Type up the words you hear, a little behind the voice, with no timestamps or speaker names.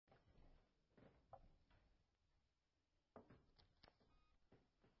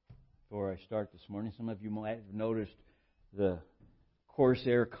before I start this morning. Some of you might have noticed the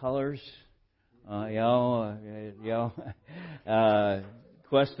Corsair colors. Redwood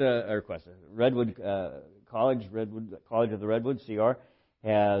College of the Redwood, CR,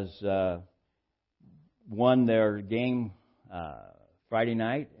 has won their game Friday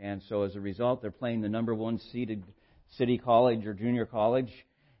night, and so as a result, they're playing the number one seeded city college or junior college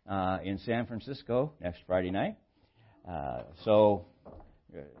in San Francisco next Friday night.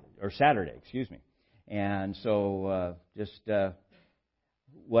 Or Saturday, excuse me. And so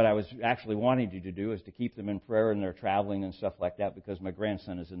what I was actually wanting you to do is to keep them in prayer, and they're traveling and stuff like that, because my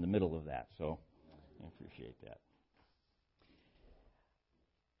grandson is in the middle of that. So I appreciate that.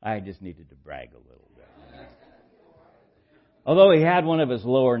 I just needed to brag a little bit. Although he had one of his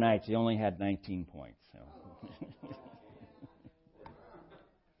lower nights, he only had 19 points. So.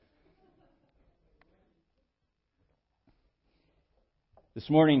 This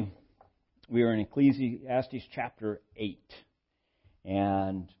morning, we are in Ecclesiastes chapter 8.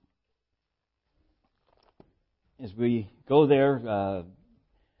 And as we go there,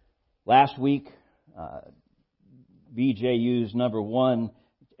 last week, BJ used number 1,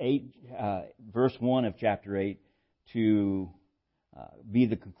 verse 1 of chapter 8 to be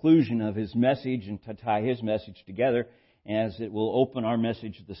the conclusion of his message and to tie his message together, as it will open our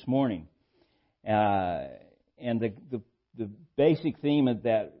message this morning. And the basic theme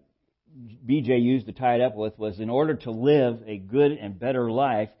that BJ used to tie it up with was, in order to live a good and better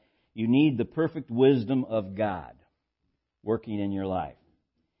life, you need the perfect wisdom of God working in your life.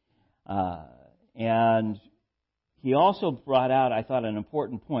 And he also brought out, I thought, an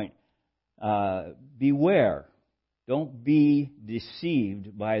important point. Beware. Don't be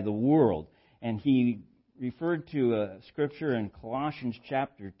deceived by the world. And he referred to a scripture in Colossians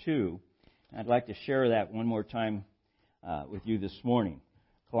chapter 2. I'd like to share that one more time with you this morning.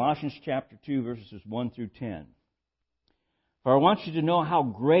 Colossians chapter 2, verses 1 through 10. For I want you to know how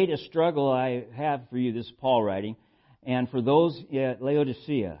great a struggle I have for you, this is Paul writing, and for those at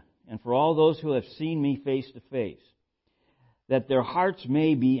Laodicea, and for all those who have seen me face to face, that their hearts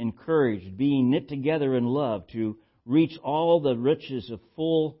may be encouraged, being knit together in love, to reach all the riches of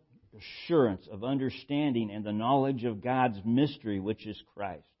full assurance of understanding and the knowledge of God's mystery, which is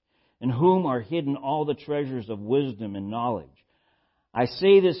Christ, in whom are hidden all the treasures of wisdom and knowledge. I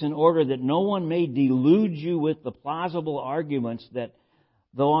say this in order that no one may delude you with the plausible arguments that,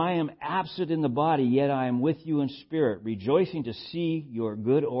 though I am absent in the body, yet I am with you in spirit, rejoicing to see your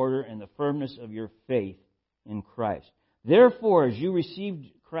good order and the firmness of your faith in Christ. Therefore, as you received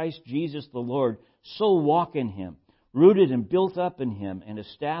Christ Jesus the Lord, so walk in Him, rooted and built up in Him, and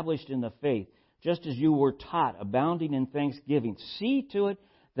established in the faith, just as you were taught, abounding in thanksgiving. See to it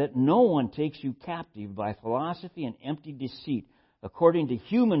that no one takes you captive by philosophy and empty deceit, according to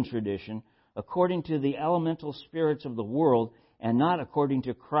human tradition, according to the elemental spirits of the world, and not according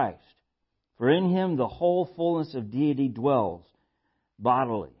to Christ. For in Him the whole fullness of deity dwells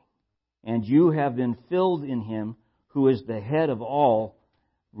bodily, and you have been filled in Him, who is the head of all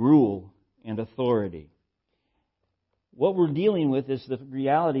rule and authority. What we're dealing with is the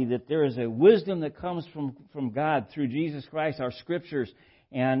reality that there is a wisdom that comes from God through Jesus Christ, our Scriptures,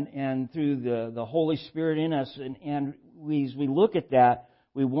 and through the Holy Spirit in us. And as we look at that,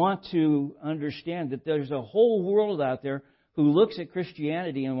 we want to understand that there's a whole world out there who looks at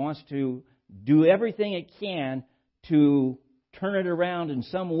Christianity and wants to do everything it can to turn it around in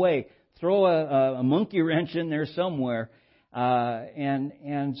some way, throw a monkey wrench in there somewhere.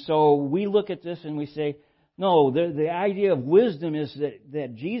 And so we look at this and we say, no, the idea of wisdom is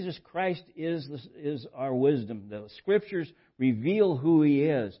that Jesus Christ is our wisdom. The Scriptures reveal who He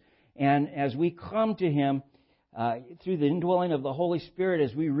is. And as we come to Him through the indwelling of the Holy Spirit,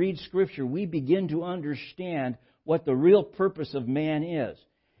 as we read Scripture, we begin to understand what the real purpose of man is.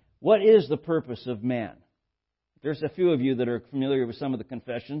 What is the purpose of man? There's a few of you that are familiar with some of the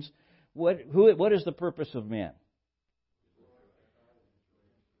confessions. What is the purpose of man?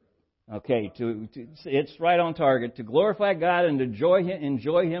 Okay, it's right on target. To glorify God and to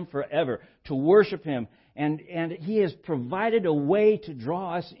enjoy Him forever. To worship Him. And He has provided a way to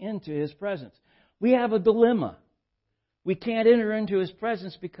draw us into His presence. We have a dilemma. We can't enter into His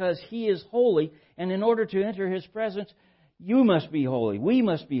presence because He is holy. And in order to enter His presence, you must be holy. We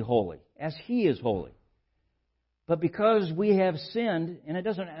must be holy as He is holy. But because we have sinned, and it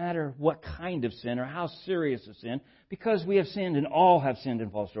doesn't matter what kind of sin or how serious a sin, because we have sinned and all have sinned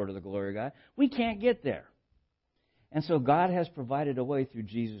and fall short of the glory of God, we can't get there. And so God has provided a way through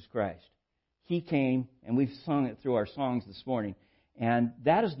Jesus Christ. He came, and we've sung it through our songs this morning, and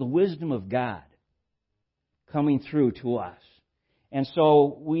that is the wisdom of God coming through to us. And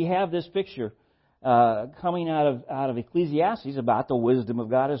so we have this picture coming out of Ecclesiastes about the wisdom of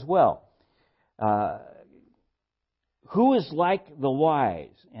God as well. Who is like the wise,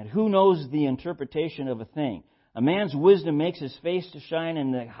 and who knows the interpretation of a thing? A man's wisdom makes his face to shine,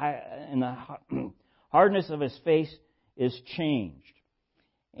 and the hardness of his face is changed.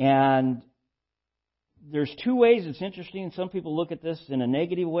 And there's two ways it's interesting. Some people look at this in a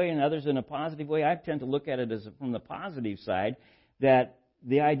negative way and others in a positive way. I tend to look at it as from the positive side, that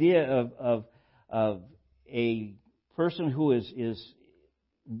the idea of a person who is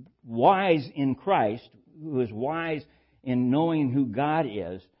wise in Christ, who is wise in knowing who God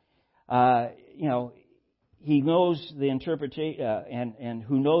is, he knows the interpretation, and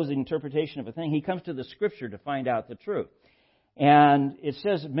who knows the interpretation of a thing. He comes to the Scripture to find out the truth. And it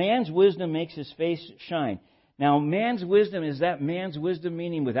says, man's wisdom makes his face shine. Now, man's wisdom, is that man's wisdom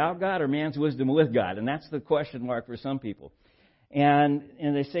meaning without God or man's wisdom with God? And that's the question mark for some people. And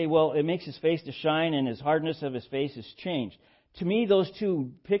they say, well, it makes his face to shine and his hardness of his face is changed. To me, those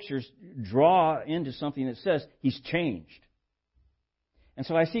two pictures draw into something that says he's changed. And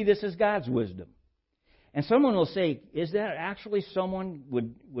so I see this as God's wisdom. And someone will say, is that actually someone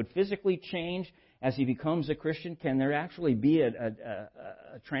would physically change as he becomes a Christian? Can there actually be a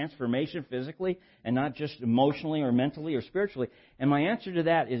transformation physically and not just emotionally or mentally or spiritually? And my answer to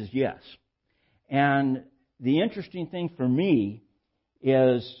that is yes. And the interesting thing for me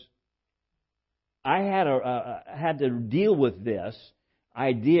is I had to deal with this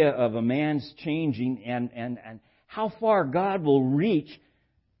idea of a man's changing and how far God will reach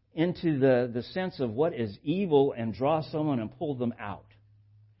into the sense of what is evil and draw someone and pull them out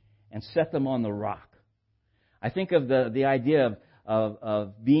and set them on the rock. I think of the idea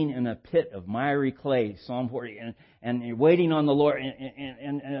of being in a pit of miry clay, Psalm 40, and you're waiting on the Lord,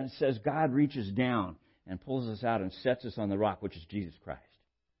 and it says God reaches down and pulls us out and sets us on the rock, which is Jesus Christ.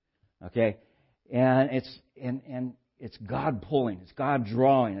 Okay? And it's God pulling, it's God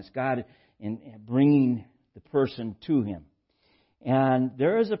drawing, it's God in bringing the person to Him. And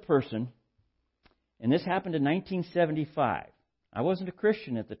there is a person, and this happened in 1975. I wasn't a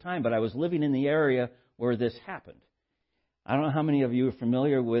Christian at the time, but I was living in the area where this happened. I don't know how many of you are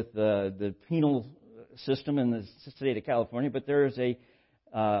familiar with the penal system in the state of California, but there is a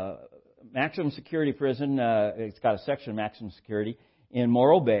maximum security prison. It's got a section of maximum security in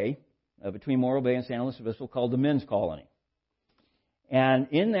Morro Bay, between Morro Bay and San Luis Obispo, called the Men's Colony. And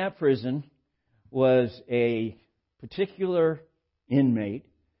in that prison was a particular inmate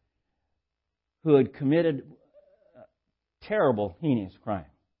who had committed terrible, heinous crime.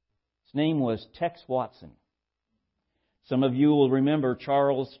 His name was Tex Watson. Some of you will remember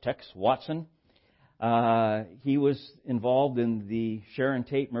Charles Tex Watson. He was involved in the Sharon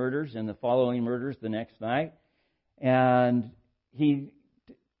Tate murders and the following murders the next night. And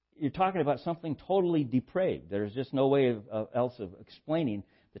you're talking about something totally depraved. There's just no way else of explaining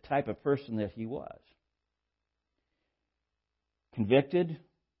the type of person that he was. Convicted,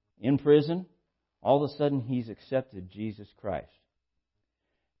 in prison, all of a sudden he's accepted Jesus Christ.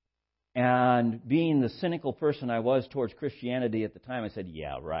 And being the cynical person I was towards Christianity at the time, I said,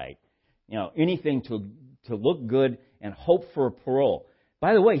 yeah, right. Anything to look good and hope for a parole.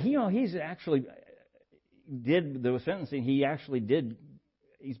 By the way, he's actually did the sentencing.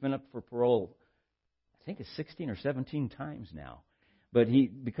 He's been up for parole, I think it's 16 or 17 times now. But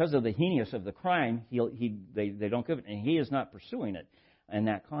because of the heinous of the crime, they don't give it, and he is not pursuing it in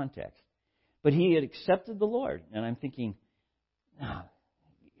that context. But he had accepted the Lord, and I'm thinking,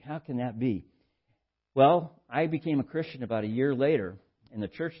 how can that be? Well, I became a Christian about a year later, and the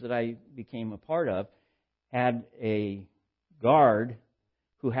church that I became a part of had a guard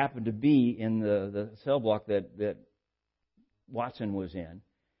who happened to be in the cell block that Watson was in.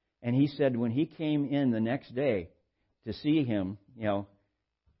 And he said when he came in the next day to see him,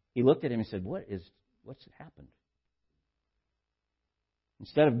 he looked at him and said, what's happened?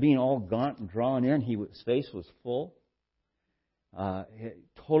 Instead of being all gaunt and drawn in, his face was full.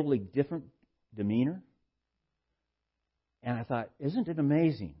 Totally different demeanor. And I thought, isn't it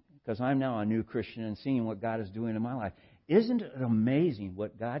amazing? Because I'm now a new Christian and seeing what God is doing in my life. Isn't it amazing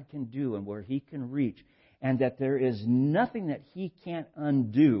what God can do and where He can reach? And that there is nothing that He can't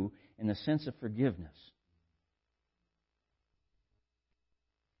undo in the sense of forgiveness.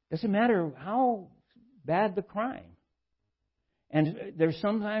 Doesn't matter how bad the crime. And there's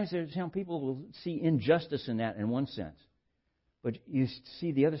people will see injustice in that in one sense. But you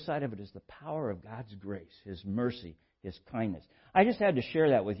see the other side of it is the power of God's grace, His mercy, His kindness. I just had to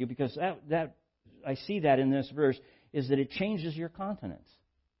share that with you because that I see that in this verse is that it changes your countenance.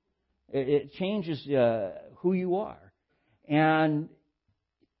 It changes who you are. And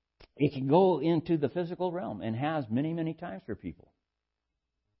it can go into the physical realm and has many, many times for people.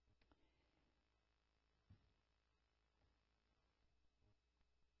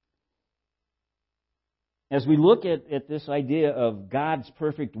 As we look at this idea of God's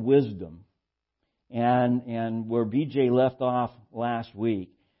perfect wisdom, and where BJ left off last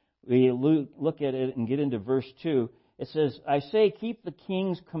week, we look at it and get into verse 2. It says, I say, keep the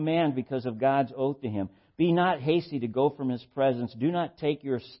king's command because of God's oath to him. Be not hasty to go from his presence. Do not take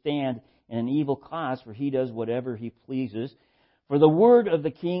your stand in an evil cause, for he does whatever he pleases. For the word of the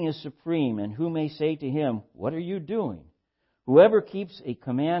king is supreme, and who may say to him, what are you doing? Whoever keeps a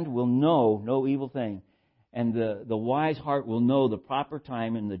command will know no evil thing, and the wise heart will know the proper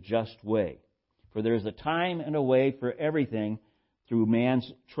time and the just way. For there is a time and a way for everything through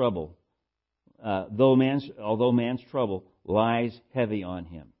man's trouble, although man's trouble lies heavy on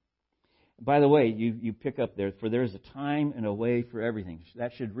him. By the way, you pick up there, for there is a time and a way for everything.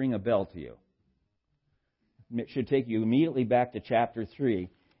 That should ring a bell to you. It should take you immediately back to chapter 3.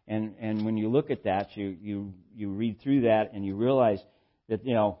 And when you look at that, you read through that and you realize that,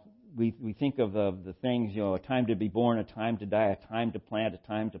 we think of the things, a time to be born, a time to die, a time to plant, a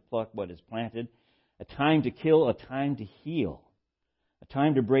time to pluck what is planted, a time to kill, a time to heal, a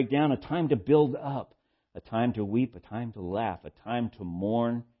time to break down, a time to build up, a time to weep, a time to laugh, a time to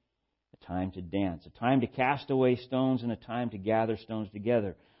mourn, a time to dance, a time to cast away stones, and a time to gather stones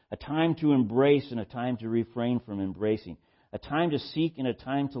together, a time to embrace and a time to refrain from embracing, a time to seek and a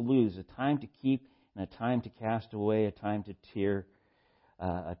time to lose, a time to keep and a time to cast away, a time to tear,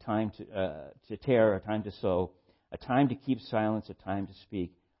 a time to tear, a time to sow, a time to keep silence, a time to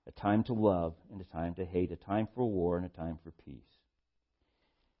speak, a time to love and a time to hate, a time for war and a time for peace.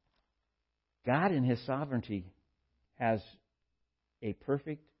 God in His sovereignty has a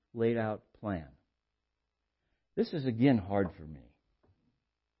perfect laid out plan. This is again hard for me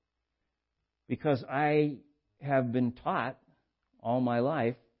because I have been taught all my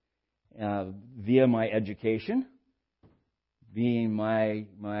life via my education, being my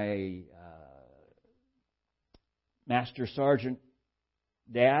Master Sergeant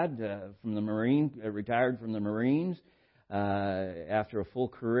dad from the Marine, retired from the Marines after a full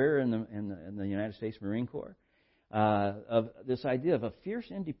career in the United States Marine Corps, of this idea of a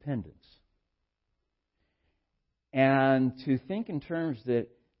fierce independence. And to think in terms that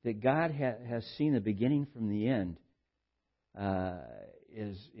God has seen the beginning from the end and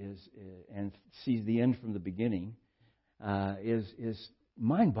sees the end from the beginning is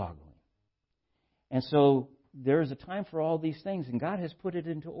mind-boggling. And so there is a time for all these things, and God has put it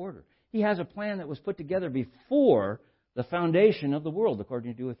into order. He has a plan that was put together before the foundation of the world,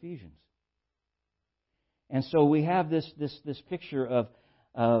 according to Ephesians. And so we have this picture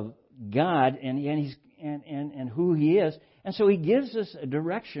of God and who He is, and so He gives us a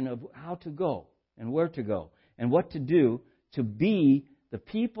direction of how to go and where to go and what to do to be the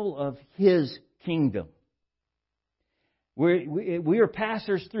people of His kingdom. We are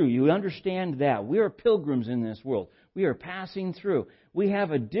passers through. You understand that. We are pilgrims in this world. We are passing through. We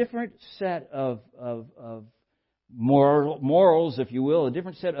have a different set of morals, if you will, a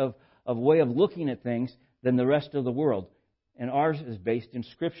different set of way of looking at things than the rest of the world. And ours is based in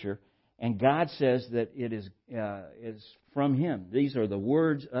Scripture. And God says that it is from Him. These are the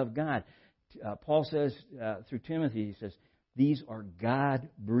words of God. Paul says through Timothy, he says, these are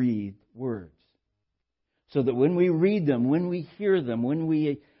God-breathed words. So that when we read them, when we hear them, when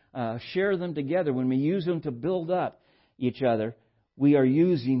we share them together, when we use them to build up each other, we are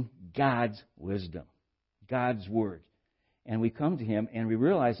using God's wisdom, God's Word. And we come to Him and we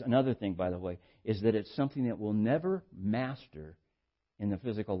realize another thing, by the way, is that it's something that we'll never master in the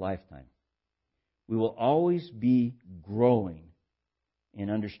physical lifetime. We will always be growing in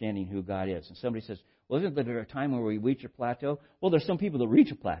understanding who God is. And somebody says, well, isn't there a time where we reach a plateau? Well, there's some people that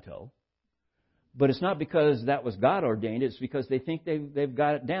reach a plateau. But it's not because that was God ordained. It's because they think they've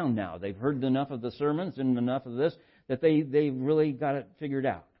got it down now. They've heard enough of the sermons and enough of this that they really got it figured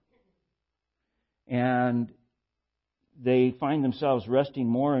out. And they find themselves resting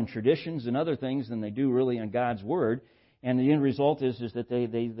more in traditions and other things than they do really in God's Word. And the end result is that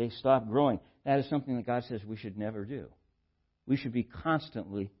they stop growing. That is something that God says we should never do. We should be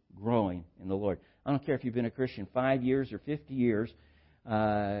constantly growing in the Lord. I don't care if you've been a Christian 5 years or 50 years,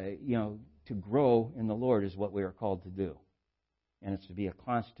 to grow in the Lord is what we are called to do. And it's to be a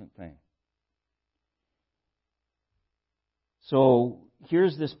constant thing. So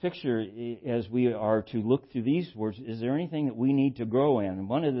here's this picture as we are to look through these words. Is there anything that we need to grow in? And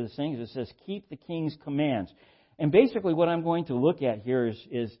one of the things it says, keep the king's commands. And basically what I'm going to look at here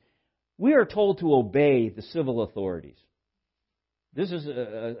is we are told to obey the civil authorities. This is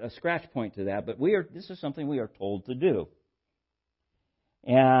a scratch point to that, but this is something we are told to do.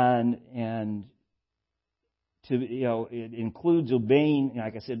 And to, it includes obeying,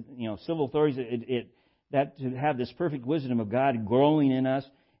 like I said, civil authorities. That to have this perfect wisdom of God growing in us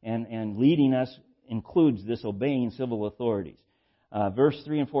and leading us includes this obeying civil authorities. Verse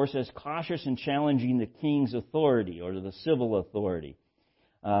 3 and 4 says, cautious in challenging the king's authority or the civil authority.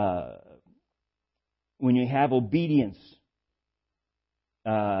 When you have obedience,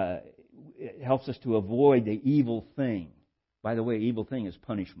 it helps us to avoid the evil thing. By the way, evil thing is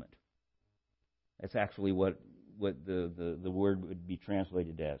punishment. That's actually what the word would be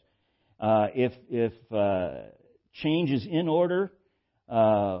translated as. If change is in order,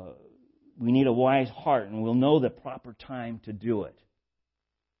 we need a wise heart, and we'll know the proper time to do it.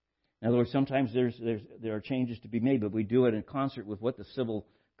 In other words, sometimes there are changes to be made, but we do it in concert with what the civil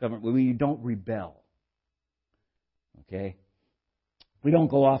government. We don't rebel. Okay, we don't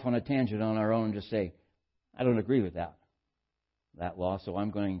go off on a tangent on our own and just say, "I don't agree with that law, so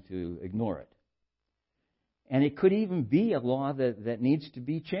I'm going to ignore it." And it could even be a law that needs to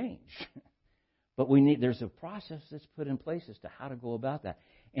be changed. But there's a process that's put in place as to how to go about that.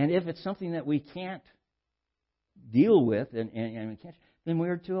 And if it's something that we can't deal with and we can't, then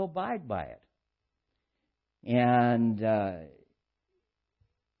we're to abide by it. And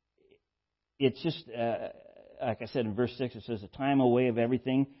it's just, like I said in verse 6, it says, a time away of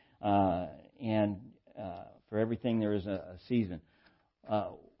everything, and for everything there is a season.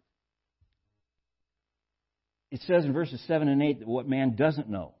 It says in verses 7 and 8 that what man doesn't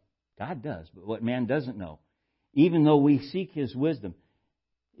know, God does, but what man doesn't know, even though we seek His wisdom,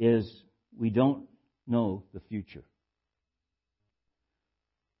 is we don't know the future.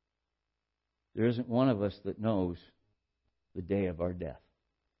 There isn't one of us that knows the day of our death.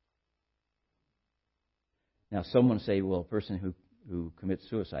 Now, someone say, well, a person who commits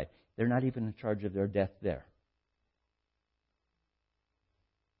suicide, they're not even in charge of their death there.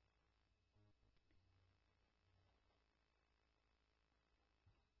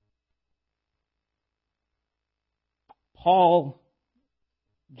 Paul,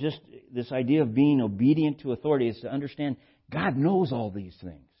 just this idea of being obedient to authority is to understand God knows all these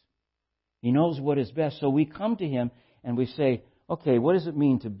things. He knows what is best. So we come to Him and we say, okay, what does it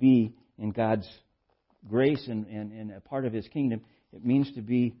mean to be in God's grace and a part of His kingdom? It means to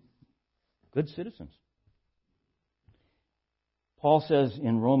be good citizens. Paul says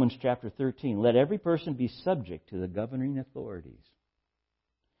in Romans chapter 13, let every person be subject to the governing authorities.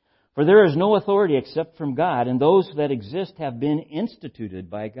 For there is no authority except from God, and those that exist have been instituted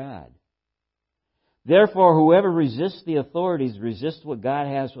by God. Therefore, whoever resists the authorities resists what God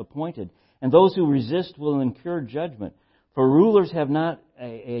has appointed, and those who resist will incur judgment. For rulers are not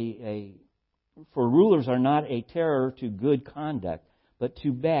a terror to good conduct, but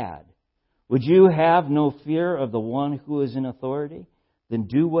to bad. Would you have no fear of the one who is in authority? Then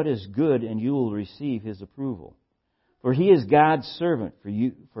do what is good, and you will receive his approval. For he is God's servant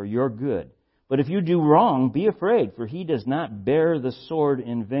for your good. But if you do wrong, be afraid, for he does not bear the sword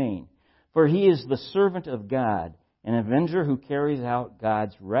in vain. For he is the servant of God, an avenger who carries out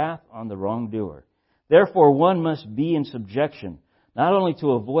God's wrath on the wrongdoer. Therefore, one must be in subjection, not only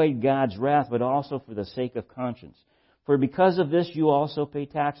to avoid God's wrath, but also for the sake of conscience. For because of this you also pay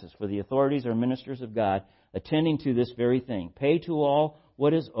taxes, for the authorities are ministers of God, attending to this very thing. Pay to all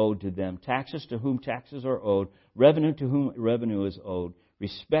what is owed to them, taxes to whom taxes are owed, revenue to whom revenue is owed,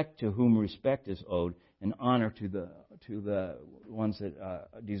 respect to whom respect is owed, and honor to the ones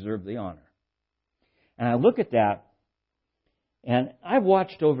that deserve the honor. And I look at that, and I've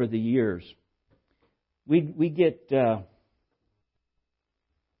watched over the years. We get well,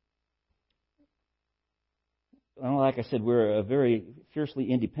 like I said, we're a very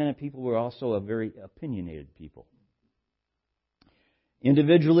fiercely independent people. We're also a very opinionated people,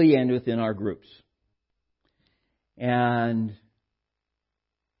 individually and within our groups. And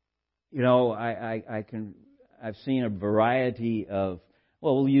I've seen a variety of.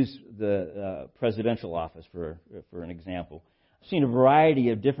 Well, we'll use the presidential office for an example. I've seen a variety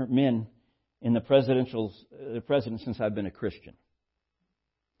of different men in the president since I've been a Christian.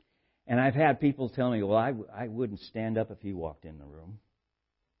 And I've had people tell me, well, I wouldn't stand up if he walked in the room.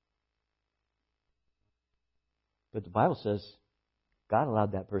 But the Bible says God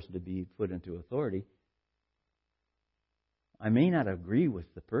allowed that person to be put into authority. I may not agree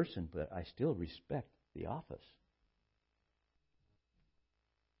with the person, but I still respect the office.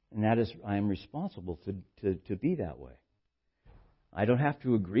 And that is, I am responsible to be that way. I don't have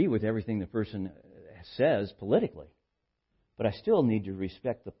to agree with everything the person says politically, but I still need to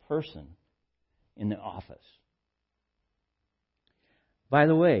respect the person in the office. By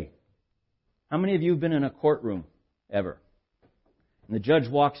the way, how many of you have been in a courtroom ever? And the judge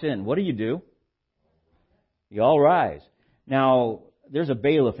walks in. What do? You all rise. Now, there's a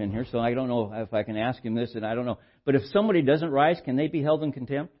bailiff in here, so I don't know if I can ask him this, and I don't know. But if somebody doesn't rise, can they be held in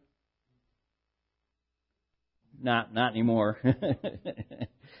contempt? Not anymore.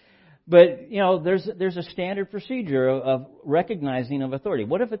 But, there's a standard procedure of recognizing of authority.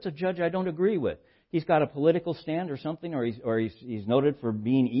 What if it's a judge I don't agree with? He's got a political stand or something, or he's noted for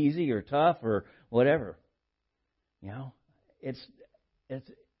being easy or tough or whatever. It's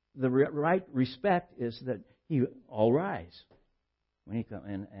the right respect is that he all rise when he comes,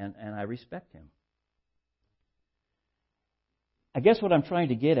 and I respect him. I guess what I'm trying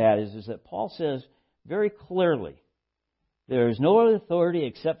to get at is that Paul says very clearly, there is no other authority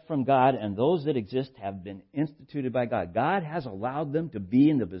except from God, and those that exist have been instituted by God. God has allowed them to be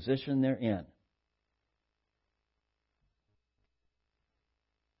in the position they're in.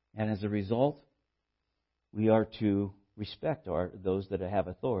 And as a result, we are to respect those that have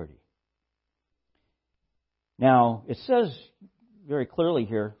authority. Now, it says very clearly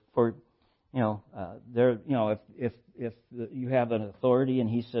here, if you have an authority and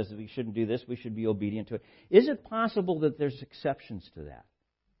he says that we shouldn't do this, we should be obedient to it. Is it possible that there's exceptions to that?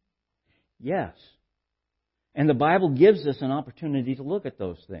 Yes. And the Bible gives us an opportunity to look at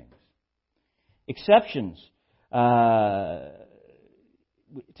those things. Exceptions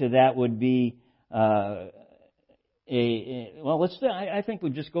to that would be I think we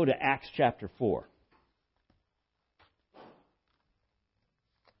just go to Acts chapter 4.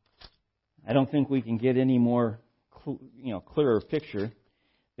 I don't think we can get any more clearer picture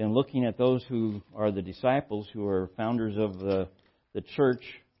than looking at those who are the disciples, who are founders of the church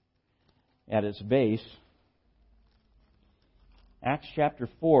at its base. Acts chapter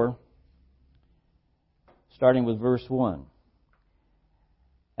 4, starting with verse 1.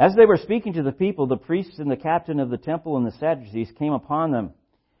 As they were speaking to the people, the priests and the captain of the temple and the Sadducees came upon them,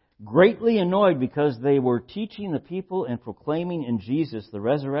 greatly annoyed because they were teaching the people and proclaiming in Jesus the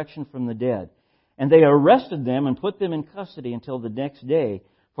resurrection from the dead. And they arrested them and put them in custody until the next day,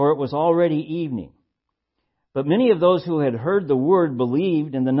 for it was already evening. But many of those who had heard the word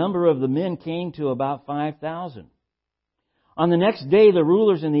believed, and the number of the men came to about 5,000. On the next day, the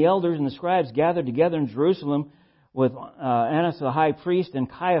rulers and the elders and the scribes gathered together in Jerusalem with Annas the high priest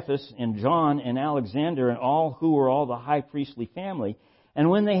and Caiaphas and John and Alexander and all who were all the high priestly family. And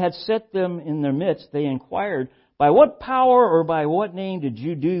when they had set them in their midst, they inquired, by what power or by what name did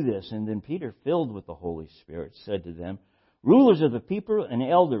you do this? And then Peter, filled with the Holy Spirit, said to them, rulers of the people and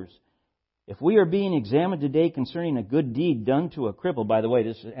elders, if we are being examined today concerning a good deed done to a cripple, by the way,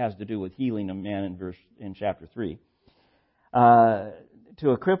 this has to do with healing a man in chapter 3,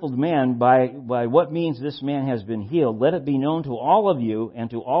 to a crippled man, by what means this man has been healed, let it be known to all of you and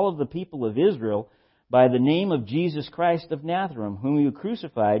to all of the people of Israel by the name of Jesus Christ of Nazareth, whom you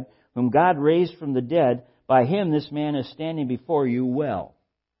crucified, whom God raised from the dead. By him this man is standing before you well.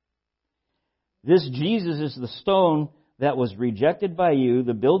 This Jesus is the stone that was rejected by you,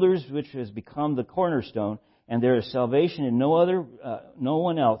 the builders, which has become the cornerstone, and there is salvation in no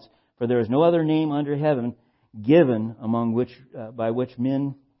one else, for there is no other name under heaven given among by which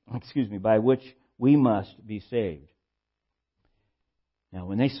we must be saved. Now,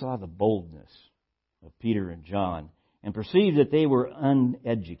 when they saw the boldness of Peter and John and perceived that they were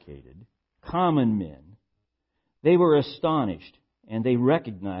uneducated, common men, they were astonished, and they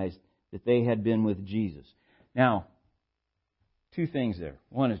recognized that they had been with Jesus. Now, two things there.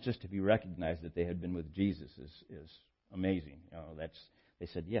 One is just to be recognized that they had been with Jesus is amazing. They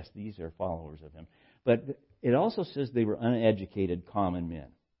said, yes, these are followers of him. But it also says they were uneducated common men.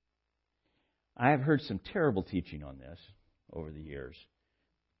 I have heard some terrible teaching on this over the years.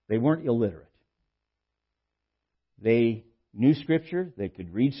 They weren't illiterate. They knew Scripture. They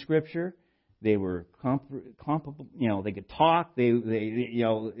could read Scripture. They were comparable. They could talk.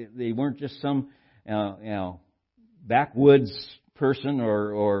 They weren't just some backwoods person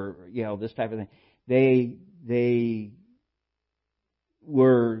or this type of thing. They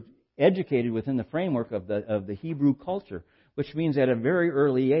were educated within the framework of the Hebrew culture, which means at a very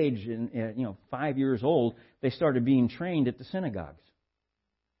early age, 5 years old, they started being trained at the synagogues.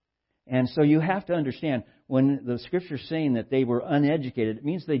 And so you have to understand, when the Scripture's saying that they were uneducated, it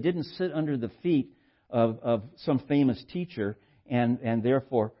means they didn't sit under the feet of some famous teacher, and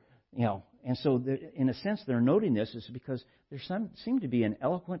therefore, and so in a sense they're noting this is because there seemed to be an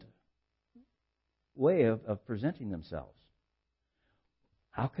eloquent way of presenting themselves.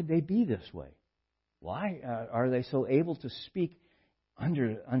 How could they be this way? Why are they so able to speak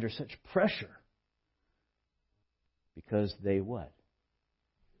under such pressure? Because they what?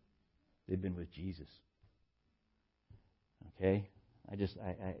 They've been with Jesus. Okay?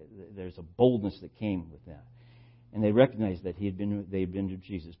 There's a boldness that came with that. And they recognized that they'd been to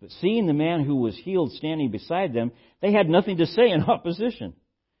Jesus. But seeing the man who was healed standing beside them, they had nothing to say in opposition.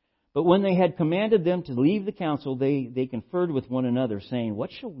 But when they had commanded them to leave the council, they conferred with one another, saying,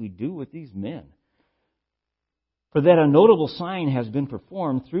 "What shall we do with these men? For that a notable sign has been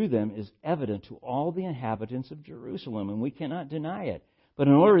performed through them is evident to all the inhabitants of Jerusalem, and we cannot deny it. But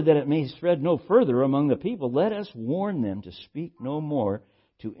in order that it may spread no further among the people, let us warn them to speak no more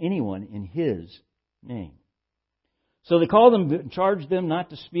to anyone in His name." So they called them and charged them not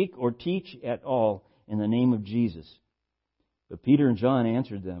to speak or teach at all in the name of Jesus. But Peter and John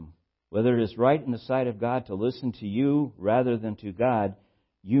answered them, "Whether it is right in the sight of God to listen to you rather than to God,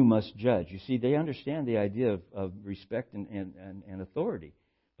 you must judge." You see, they understand the idea of respect and authority.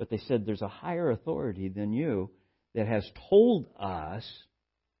 But they said there's a higher authority than you that has told us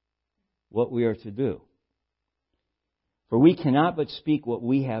what we are to do. For we cannot but speak what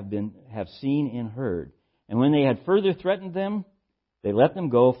we have seen and heard. And when they had further threatened them, they let them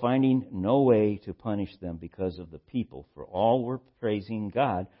go, finding no way to punish them because of the people, for all were praising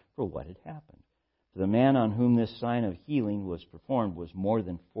God for what had happened. For the man on whom this sign of healing was performed was more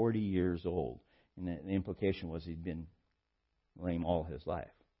than 40 years old. And the implication was he'd been lame all his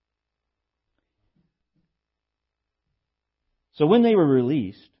life. So when they were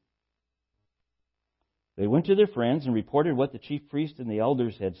released, they went to their friends and reported what the chief priest and the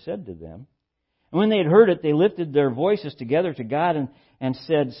elders had said to them. And when they had heard it, they lifted their voices together to God and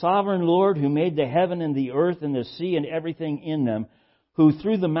said, "Sovereign Lord, who made the heaven and the earth and the sea and everything in them, who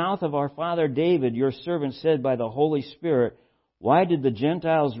through the mouth of our father David, your servant, said by the Holy Spirit, why did the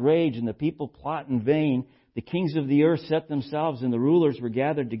Gentiles rage and the people plot in vain? The kings of the earth set themselves and the rulers were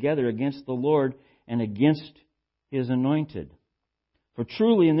gathered together against the Lord and against His anointed. For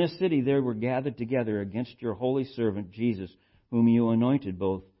truly in this city they were gathered together against your holy servant Jesus, whom you anointed,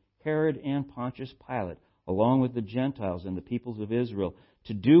 both Herod and Pontius Pilate, along with the Gentiles and the peoples of Israel,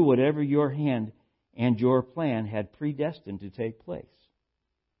 to do whatever your hand and your plan had predestined to take place."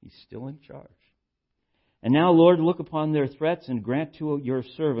 He's still in charge. "And now, Lord, look upon their threats and grant to your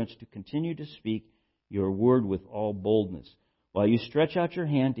servants to continue to speak your word with all boldness, while you stretch out your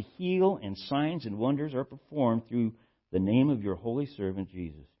hand to heal, and signs and wonders are performed through the name of your holy servant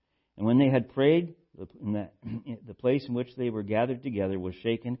Jesus." And when they had prayed, the place in which they were gathered together was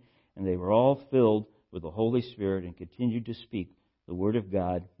shaken, and they were all filled with the Holy Spirit and continued to speak the word of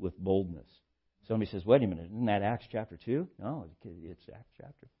God with boldness. Somebody says, "Wait a minute, isn't that Acts chapter 2? No, it's Acts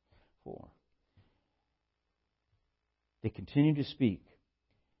chapter 4. They continue to speak.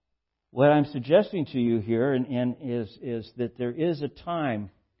 What I'm suggesting to you here is that there is a time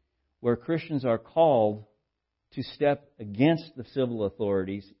where Christians are called to step against the civil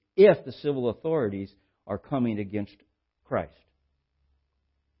authorities if the civil authorities are coming against Christ.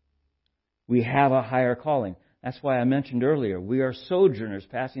 We have a higher calling. That's why I mentioned earlier, we are sojourners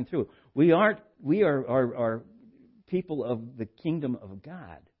passing through. We are people of the kingdom of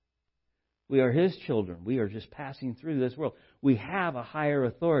God. We are His children. We are just passing through this world. We have a higher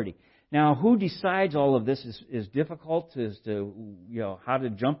authority. Now, who decides all of this is difficult as to how to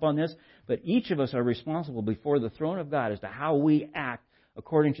jump on this. But each of us are responsible before the throne of God as to how we act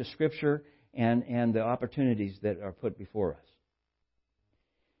according to Scripture and the opportunities that are put before us.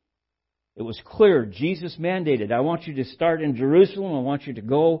 It was clear. Jesus mandated, I want you to start in Jerusalem. I want you to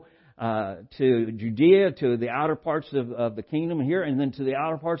go to Judea, to the outer parts of the kingdom here, and then to the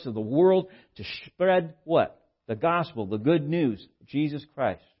outer parts of the world to spread what? The gospel, the good news, Jesus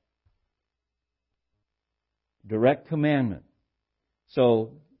Christ. Direct commandment.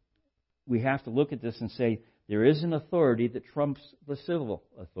 So we have to look at this and say, there is an authority that trumps the civil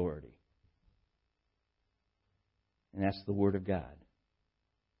authority. And that's the Word of God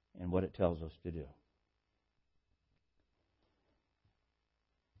and what it tells us to do.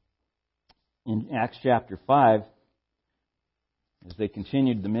 In Acts chapter 5, as they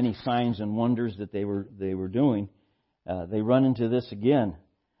continued the many signs and wonders that they were doing, they run into this again.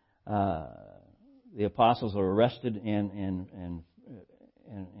 The apostles are arrested and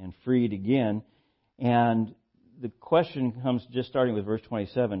freed again. And the question comes just starting with verse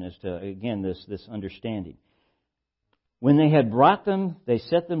 27 as to, again, this understanding. When they had brought them, they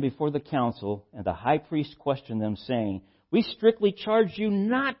set them before the council, and the high priest questioned them, saying, "We strictly charge you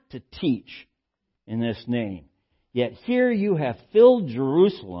not to teach in this name. Yet here you have filled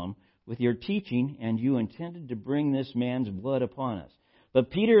Jerusalem with your teaching, and you intended to bring this man's blood upon us." But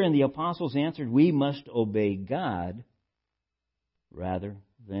Peter and the apostles answered, "We must obey God rather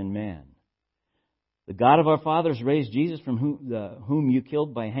than man. The God of our fathers raised Jesus from whom you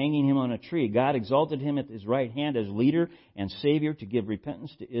killed by hanging him on a tree. God exalted him at his right hand as leader and Savior to give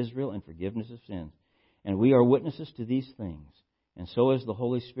repentance to Israel and forgiveness of sins. And we are witnesses to these things. And so is the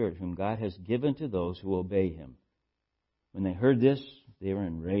Holy Spirit, whom God has given to those who obey him. When they heard this, they were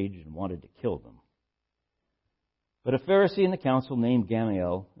enraged and wanted to kill them. But a Pharisee in the council named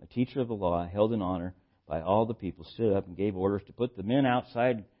Gamaliel, a teacher of the law, held in honor by all the people, stood up and gave orders to put the men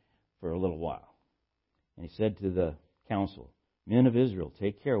outside for a little while. And he said to the council, "Men of Israel,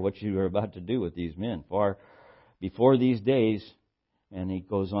 take care what you are about to do with these men. For before these days," and he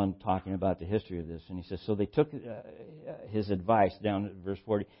goes on talking about the history of this, and he says, so they took his advice down at verse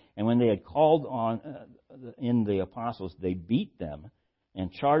 40, and when they had called on in the apostles, they beat them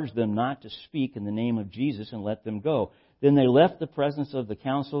and charged them not to speak in the name of Jesus and let them go. Then they left the presence of the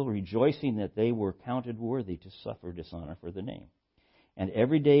council, rejoicing that they were counted worthy to suffer dishonor for the name. And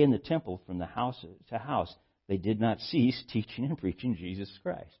every day in the temple, from the house to house, they did not cease teaching and preaching Jesus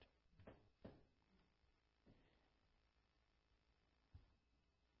Christ.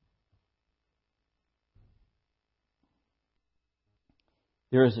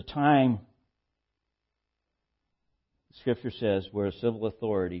 There is a time, Scripture says, where civil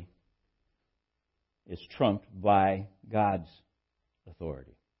authority is trumped by God's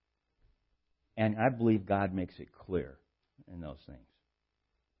authority. And I believe God makes it clear in those things.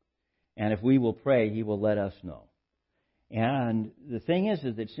 And if we will pray, He will let us know. And the thing is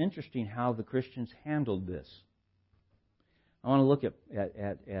it's interesting how the Christians handled this. I want to look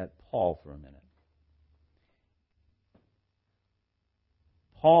at Paul for a minute.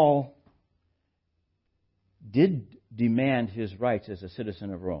 Paul did demand his rights as a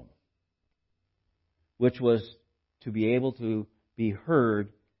citizen of Rome, which was to be able to be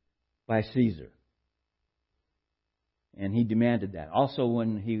heard by Caesar. And he demanded that. Also,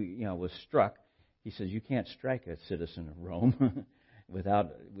 when he was struck, he says, you can't strike a citizen of Rome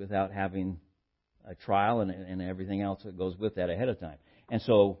without having a trial and everything else that goes with that ahead of time. And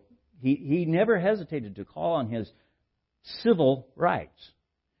so he never hesitated to call on his civil rights.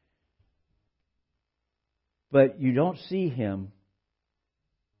 But you don't see him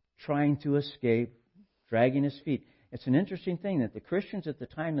trying to escape, dragging his feet. It's an interesting thing that the Christians at the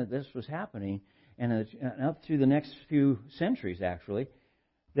time that this was happening, and up through the next few centuries actually,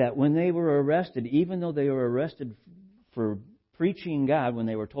 that when they were arrested, even though they were arrested for preaching God when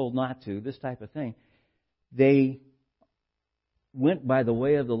they were told not to, this type of thing, they went by the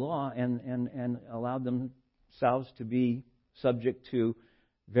way of the law and allowed themselves to be subject to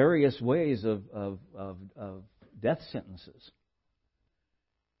various ways of death sentences.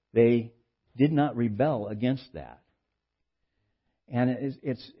 They did not rebel against that. And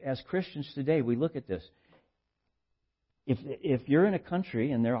it's as Christians today, we look at this. If you're in a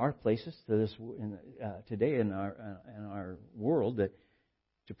country, and there are places to this today in our world that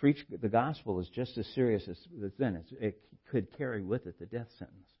to preach the gospel is just as serious as then. It could carry with it the death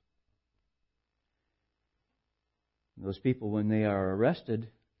sentence. Those people, when they are arrested,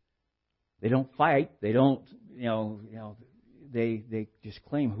 they don't fight. They don't, they just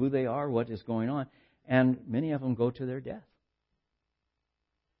claim who they are, what is going on, and many of them go to their death.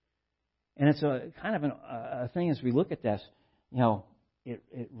 And it's a kind of a thing as we look at this,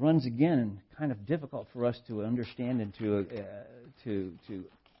 it runs again kind of difficult for us to understand and to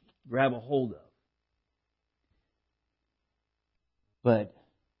grab a hold of. But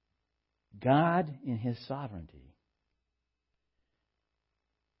God, in His sovereignty,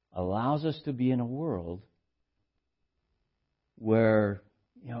 allows us to be in a world where,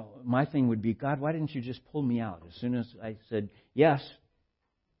 my thing would be, God, why didn't you just pull me out as soon as I said yes?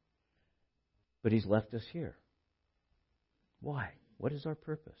 But He's left us here. Why? What is our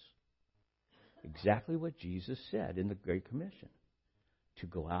purpose? Exactly what Jesus said in the Great Commission. To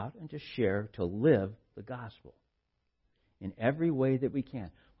go out and to share, to live the gospel in every way that we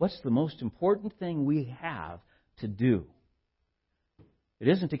can. What's the most important thing we have to do? It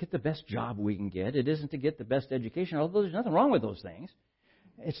isn't to get the best job we can get. It isn't to get the best education, although there's nothing wrong with those things.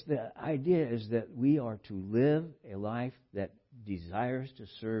 It's the idea is that we are to live a life that desires to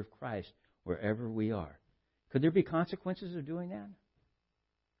serve Christ wherever we are. Could there be consequences of doing that?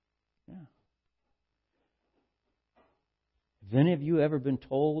 Yeah. Have any of you ever been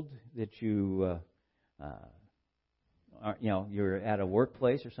told that you're at a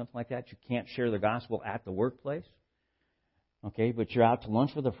workplace or something like that? You can't share the gospel at the workplace. Okay, but you're out to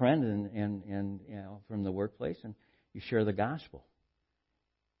lunch with a friend and from the workplace, and you share the gospel.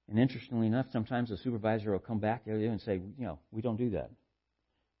 And interestingly enough, sometimes the supervisor will come back to you and say, we don't do that.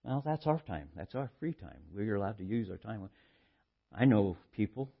 Well, that's our time. That's our free time. We're allowed to use our time. I know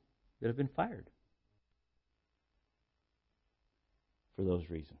people that have been fired for those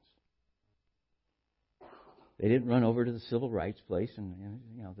reasons. They didn't run over to the civil rights place and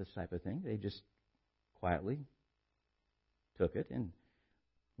this type of thing. They just quietly took it and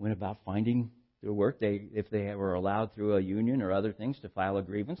went about finding their work. If they were allowed through a union or other things to file a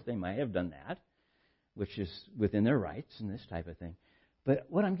grievance, they might have done that, which is within their rights and this type of thing. But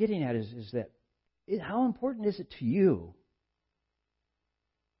what I'm getting at is that how important is it to you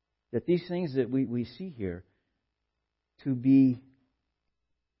that these things that we see here, to be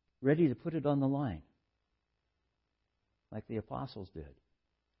ready to put it on the line, like the apostles did,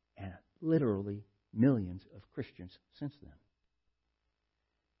 and literally millions of Christians since then.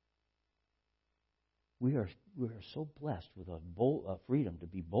 We are so blessed with a freedom to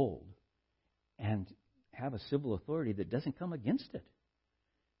be bold and have a civil authority that doesn't come against it.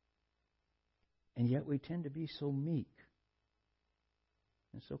 And yet we tend to be so meek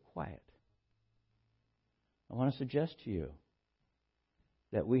and so quiet. I want to suggest to you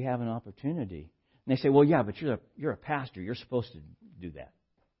that we have an opportunity. And they say, well, yeah, but you're a pastor. You're supposed to do that.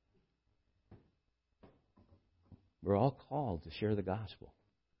 We're all called to share the gospel.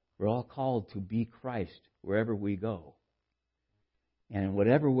 We're all called to be Christ wherever we go. And in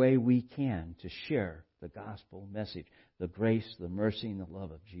whatever way we can to share the gospel message, the grace, the mercy, and the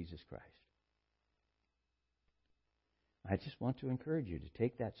love of Jesus Christ. I just want to encourage you to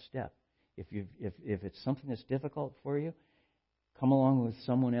take that step. If it's something that's difficult for you, come along with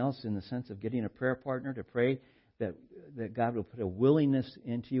someone else in the sense of getting a prayer partner to pray that God will put a willingness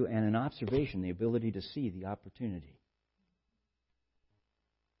into you and an observation, the ability to see the opportunity.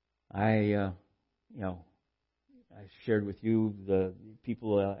 I shared with you, the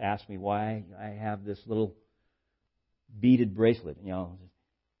people ask me why I have this little beaded bracelet.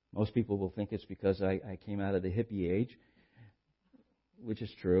 Most people will think it's because I came out of the hippie age, which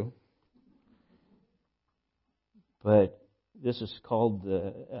is true. But this is called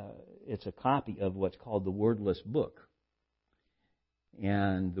it's a copy of what's called the Wordless Book.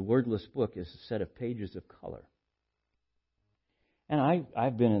 And the Wordless Book is a set of pages of color. And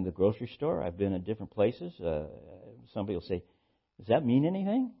I've been in the grocery store. I've been at different places. Somebody will say, does that mean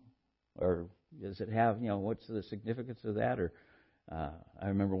anything? Or does it have, what's the significance of that? Or I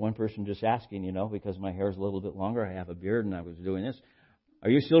remember one person just asking, because my hair is a little bit longer, I have a beard and I was doing this. Are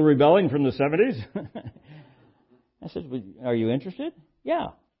you still rebelling from the 70s? I said, are you interested? Yeah.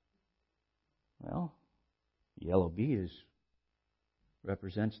 Well, yellow bead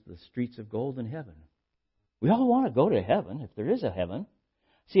represents the streets of gold in heaven. We all want to go to heaven, if there is a heaven.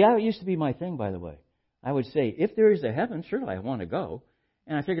 See, it used to be my thing, by the way. I would say, if there is a heaven, surely I want to go.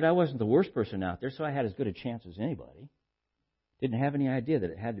 And I figured I wasn't the worst person out there, so I had as good a chance as anybody. Didn't have any idea that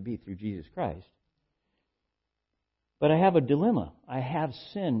it had to be through Jesus Christ. But I have a dilemma. I have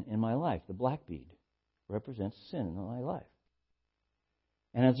sin in my life. The black bead represents sin in my life.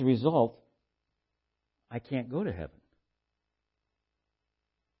 And as a result, I can't go to heaven.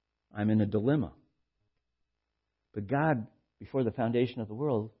 I'm in a dilemma. But God, before the foundation of the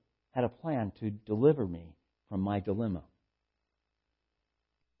world, had a plan to deliver me from my dilemma.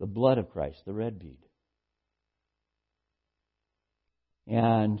 The blood of Christ, the red bead.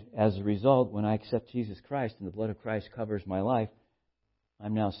 And as a result, when I accept Jesus Christ and the blood of Christ covers my life,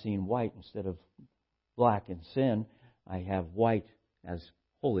 I'm now seeing white instead of black in sin. I have white as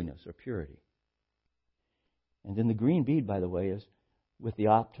holiness or purity. And then the green bead, by the way, is with the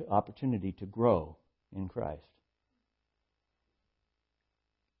opportunity to grow in Christ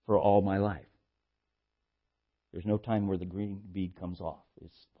for all my life. There's no time where the green bead comes off.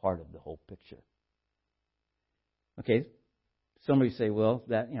 It's part of the whole picture. Okay, somebody say, well,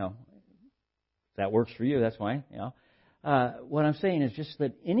 that if that works for you, that's fine. What I'm saying is just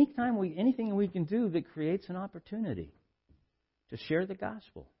that anything we can do that creates an opportunity to share the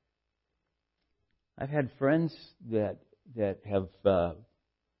gospel. I've had friends that have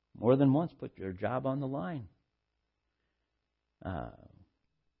more than once put their job on the line.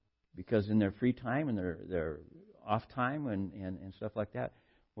 Because in their free time and their off time and stuff like that,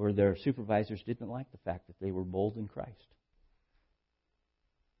 where their supervisors didn't like the fact that they were bold in Christ.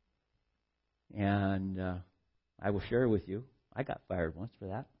 And I will share with you, I got fired once for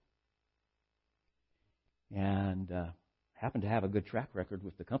that. And happened to have a good track record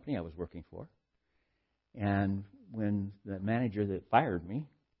with the company I was working for. And when the manager that fired me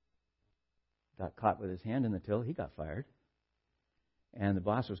got caught with his hand in the till, he got fired. And the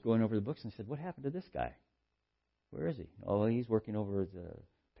boss was going over the books and said, what happened to this guy? Where is he? Oh, he's working over at the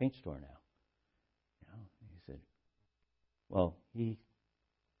paint store now. He said, well, he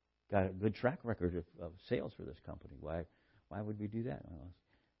got a good track record of sales for this company. Why would we do that? Well,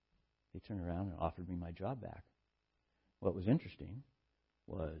 they turned around and offered me my job back. What was interesting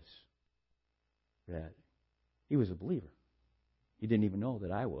was that he was a believer. He didn't even know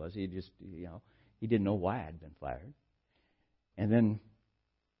that I was. He just, he didn't know why I'd been fired. And then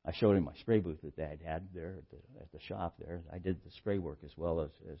I showed him my spray booth that Dad had there at the shop there. I did the spray work as well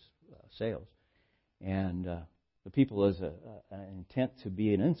as sales. And the people, as an intent to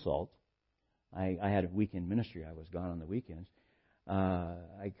be an insult, I had a weekend ministry. I was gone on the weekends.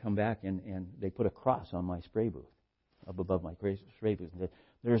 I come back and they put a cross on my spray booth, up above my spray booth. And said,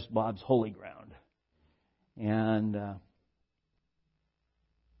 "There's Bob's holy ground." And,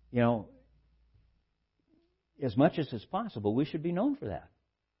 as much as is possible, we should be known for that.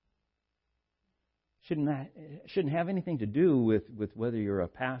 Shouldn't have anything to do with whether you're a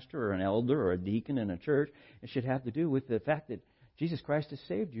pastor or an elder or a deacon in a church. It should have to do with the fact that Jesus Christ has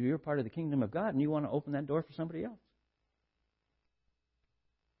saved you. You're part of the kingdom of God, and you want to open that door for somebody else.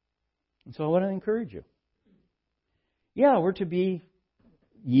 And so I want to encourage you. Yeah, we're to be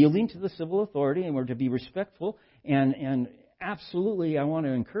yielding to the civil authority, and we're to be respectful. And absolutely, I want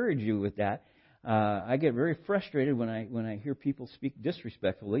to encourage you with that. I get very frustrated when I hear people speak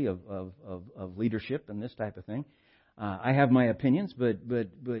disrespectfully of leadership and this type of thing. I have my opinions, but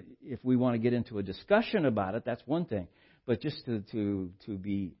if we want to get into a discussion about it, that's one thing. But just to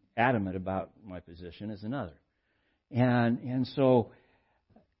be adamant about my position is another. And so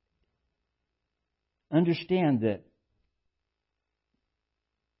understand that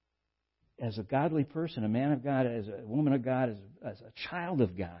as a godly person, a man of God, as a woman of God, as a child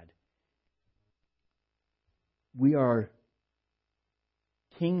of God, we are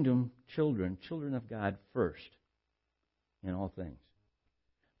kingdom children, children of God first in all things.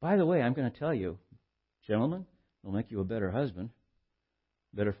 By the way, I'm going to tell you, gentlemen, it'll make you a better husband,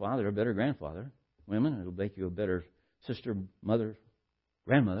 better father, a better grandfather. Women, it'll make you a better sister, mother,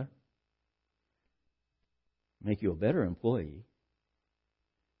 grandmother. Make you a better employee.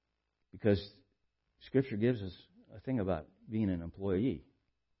 Because Scripture gives us a thing about being an employee.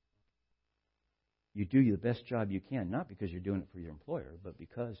 You do the best job you can, not because you're doing it for your employer, but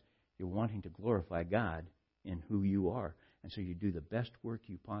because you're wanting to glorify God in who you are. And so you do the best work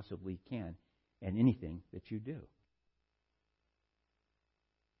you possibly can in anything that you do.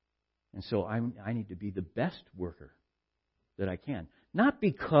 And so I need to be the best worker that I can. Not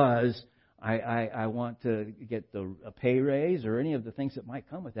because I want to get a pay raise or any of the things that might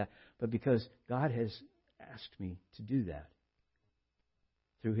come with that, but because God has asked me to do that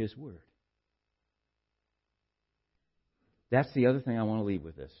through His Word. That's the other thing I want to leave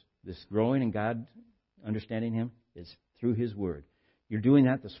with this. This growing in God, understanding Him, is through His Word. You're doing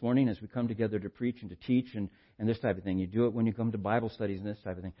that this morning as we come together to preach and to teach and this type of thing. You do it when you come to Bible studies and this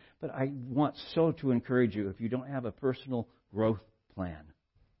type of thing. But I want so to encourage you, if you don't have a personal growth plan,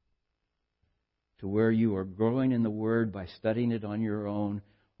 to where you are growing in the Word by studying it on your own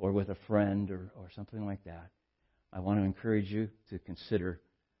or with a friend or something like that, I want to encourage you to consider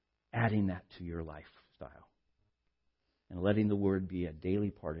adding that to your lifestyle and letting the Word be a daily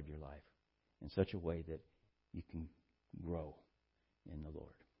part of your life in such a way that you can grow in the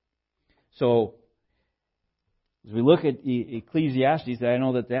Lord. So, as we look at Ecclesiastes, I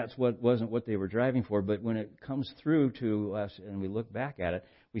know that wasn't what they were driving for, but when it comes through to us and we look back at it,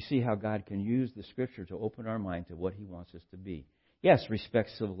 we see how God can use the Scripture to open our mind to what He wants us to be. Yes,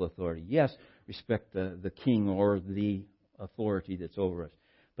 respect civil authority. Yes, respect the king or the authority that's over us.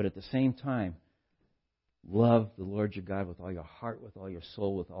 But at the same time, love the Lord your God with all your heart, with all your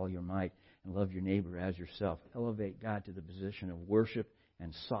soul, with all your might, and love your neighbor as yourself. Elevate God to the position of worship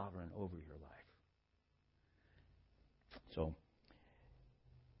and sovereign over your life. So,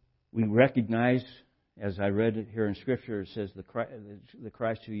 we recognize, as I read it here in Scripture, it says the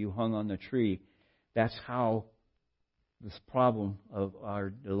Christ who you hung on the tree. That's how this problem of our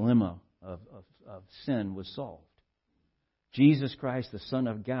dilemma of sin was solved. Jesus Christ, the Son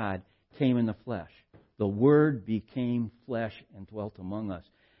of God, came in the flesh. The Word became flesh and dwelt among us,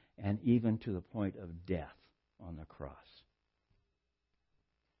 and even to the point of death on the cross,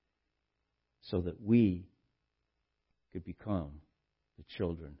 so that we could become the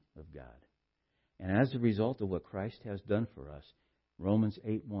children of God. And as a result of what Christ has done for us, Romans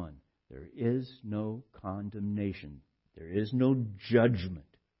 8:1, there is no condemnation, there is no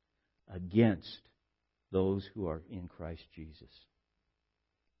judgment against those who are in Christ Jesus.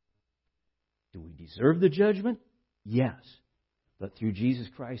 Do we deserve the judgment? Yes. But through Jesus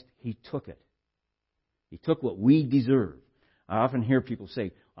Christ, He took it. He took what we deserve. I often hear people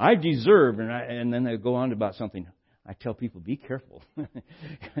say, I deserve, and then they go on about something. I tell people, be careful. Do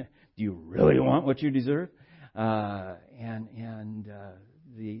you really want what you deserve? The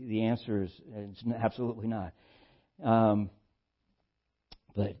answer is absolutely not.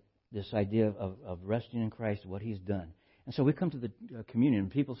 But this idea of resting in Christ, what He's done. And so we come to the communion,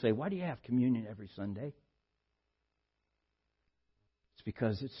 and people say, why do you have communion every Sunday? It's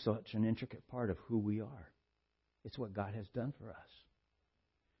because it's such an intricate part of who we are. It's what God has done for us.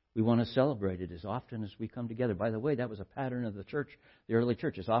 We want to celebrate it as often as we come together. By the way, that was a pattern of the church, the early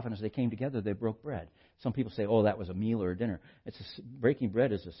church. As often as they came together, they broke bread. Some people say, oh, that was a meal or a dinner. Breaking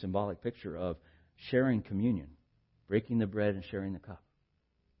bread is a symbolic picture of sharing communion, breaking the bread and sharing the cup.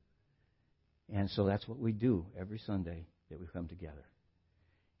 And so that's what we do every Sunday that we come together.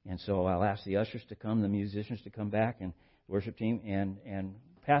 And so I'll ask the ushers to come, the musicians to come back, and worship team, and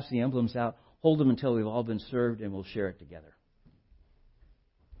pass the emblems out. Hold them until we've all been served, and we'll share it together.